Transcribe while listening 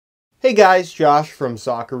Hey guys, Josh from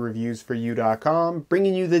soccerreviewsforyou.com,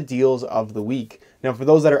 bringing you the deals of the week. Now for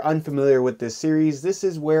those that are unfamiliar with this series, this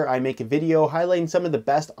is where I make a video highlighting some of the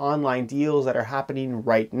best online deals that are happening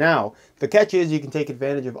right now. The catch is you can take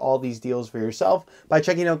advantage of all these deals for yourself by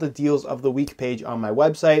checking out the deals of the week page on my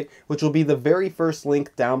website, which will be the very first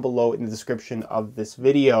link down below in the description of this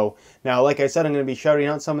video. Now, like I said, I'm going to be shouting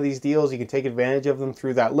out some of these deals. You can take advantage of them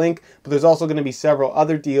through that link, but there's also going to be several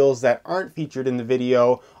other deals that aren't featured in the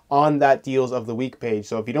video on that deals of the week page.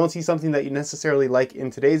 So if you don't see something that you necessarily like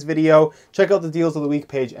in today's video, check out the deals of the week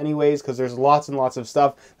page anyways, because there's lots and lots of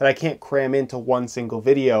stuff that I can't cram into one single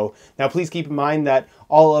video. Now please keep in mind that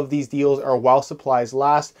all of these deals are while supplies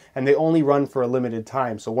last, and they only run for a limited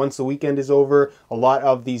time. So once the weekend is over, a lot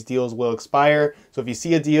of these deals will expire. So if you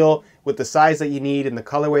see a deal with the size that you need and the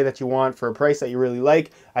colorway that you want for a price that you really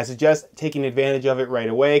like, I suggest taking advantage of it right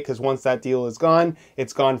away, because once that deal is gone,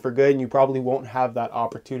 it's gone for good and you probably won't have that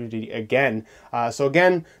opportunity again. So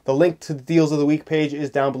again, the link to the deals of the week page is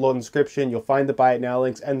down below in the description. You'll find the buy it now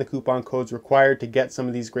links and the coupon codes required to get some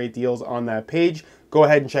of these great deals on that page. Go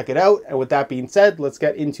ahead and check it out. And with that being said, let's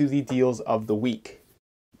get into the deals of the week.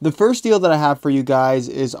 The first deal that I have for you guys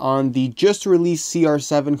is on the just released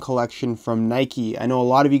CR7 collection from Nike. I know a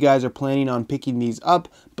lot of you guys are planning on picking these up,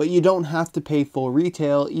 but you don't have to pay full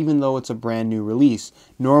retail even though it's a brand new release.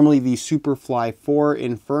 Normally the Superfly 4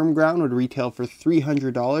 in Firm Ground would retail for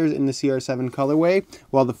 $300 in the CR7 colorway,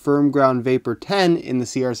 while the Firm Ground Vapor 10 in the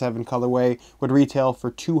CR7 colorway would retail for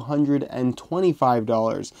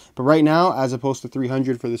 $225. But right now, as opposed to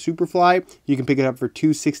 $300 for the Superfly, you can pick it up for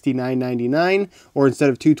 $269.99, or instead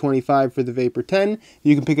of $225 for the Vapor 10,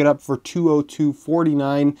 you can pick it up for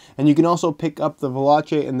 $202.49, and you can also pick up the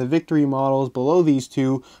Veloce and the Victory models below these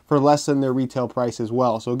two for less than their retail price as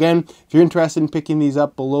well. So again, if you're interested in picking these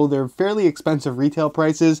up below their fairly expensive retail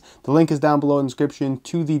prices, the link is down below in the description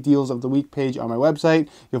to the deals of the week page on my website.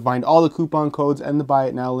 You'll find all the coupon codes and the buy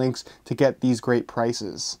it now links to get these great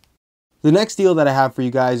prices. The next deal that I have for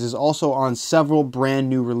you guys is also on several brand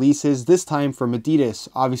new releases, this time from Adidas.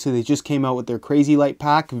 Obviously, they just came out with their Crazy Light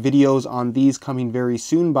pack. Videos on these coming very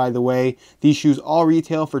soon, by the way. These shoes all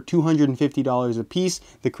retail for $250 a piece.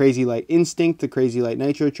 The Crazy Light Instinct, the Crazy Light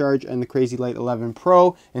Nitro Charge, and the Crazy Light 11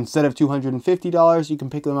 Pro. Instead of $250, you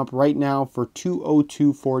can pick them up right now for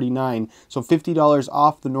 $202.49. So $50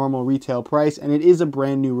 off the normal retail price, and it is a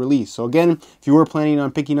brand new release. So again, if you were planning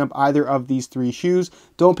on picking up either of these three shoes,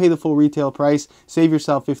 don't pay the full retail price, save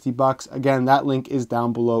yourself $50. Again, that link is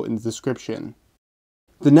down below in the description.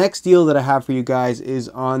 The next deal that I have for you guys is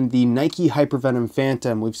on the Nike Hypervenom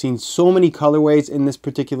Phantom. We've seen so many colorways in this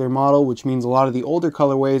particular model, which means a lot of the older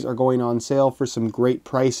colorways are going on sale for some great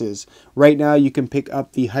prices. Right now, you can pick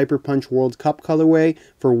up the Hyper Punch World Cup colorway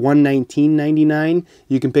for $119.99.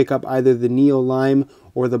 You can pick up either the Neo Lime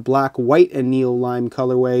or the Black, White, and Neo Lime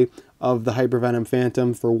colorway of the Hypervenom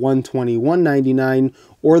Phantom for $121.99,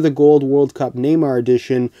 or the Gold World Cup Neymar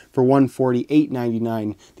edition for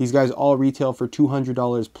 $148.99. These guys all retail for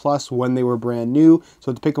 $200 plus when they were brand new,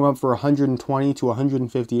 so to pick them up for $120 to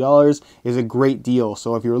 $150 is a great deal.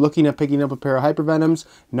 So if you're looking at picking up a pair of Hypervenoms,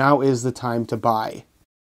 now is the time to buy.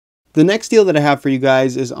 The next deal that I have for you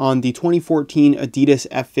guys is on the 2014 Adidas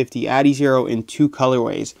F50 Adizero in two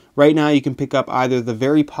colorways. Right now you can pick up either the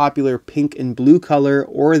very popular pink and blue color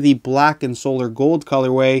or the black and solar gold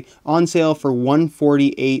colorway on sale for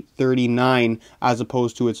 $148.39 as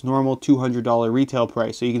opposed to its normal $200 retail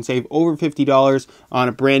price. So you can save over $50 on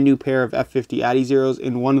a brand new pair of F50 Adizeros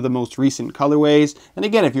in one of the most recent colorways. And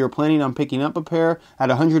again, if you're planning on picking up a pair at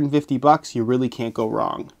 $150, you really can't go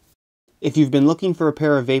wrong. If you've been looking for a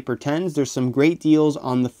pair of Vapor 10s, there's some great deals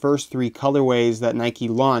on the first three colorways that Nike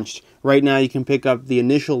launched. Right now you can pick up the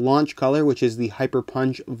initial launch color, which is the Hyper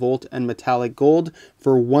Punch Volt and Metallic Gold,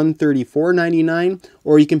 for $134.99,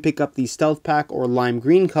 or you can pick up the Stealth Pack or Lime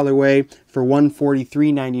Green colorway for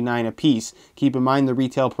 $143.99 a piece. Keep in mind the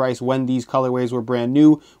retail price when these colorways were brand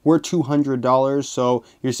new were $200, so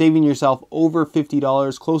you're saving yourself over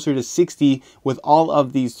 $50, closer to $60 with all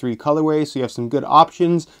of these three colorways. So you have some good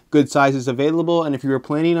options, good sizes available, and if you were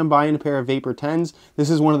planning on buying a pair of Vapor 10s, this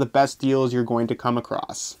is one of the best deals you're going to come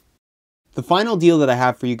across. The final deal that I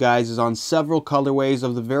have for you guys is on several colorways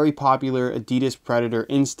of the very popular Adidas Predator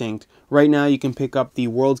Instinct. Right now you can pick up the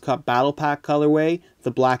World Cup Battle Pack colorway,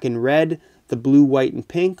 the black and red, the blue, white, and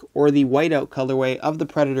pink, or the whiteout colorway of the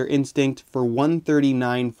Predator Instinct for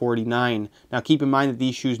 $139.49. Now keep in mind that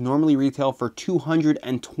these shoes normally retail for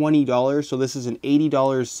 $220, so this is an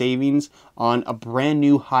 $80 savings on a brand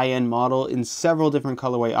new high-end model in several different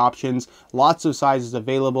colorway options, lots of sizes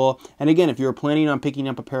available. And again, if you're planning on picking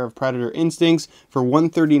up a pair of Predator Instincts for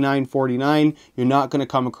 $139.49, you're not going to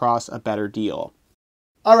come across a better deal.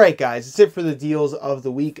 Alright guys, that's it for the deals of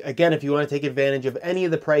the week. Again, if you want to take advantage of any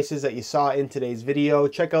of the prices that you saw in today's video,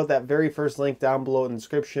 check out that very first link down below in the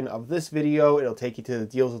description of this video. It'll take you to the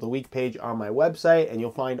deals of the week page on my website, and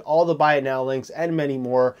you'll find all the buy it now links and many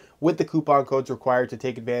more with the coupon codes required to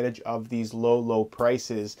take advantage of these low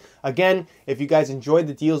prices. Again, if you guys enjoyed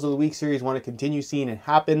the deals of the week series, want to continue seeing it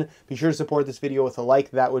happen, be sure to support this video with a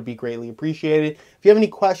like. That would be greatly appreciated. If you have any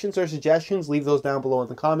questions or suggestions, leave those down below in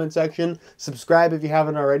the comment section. Subscribe if you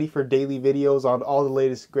haven't already for daily videos on all the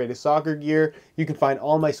latest greatest soccer gear. You can find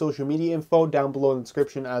all my social media info down below in the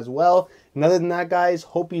description as well. And other than that guys,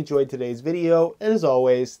 hope you enjoyed today's video, and as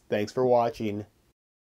always, thanks for watching.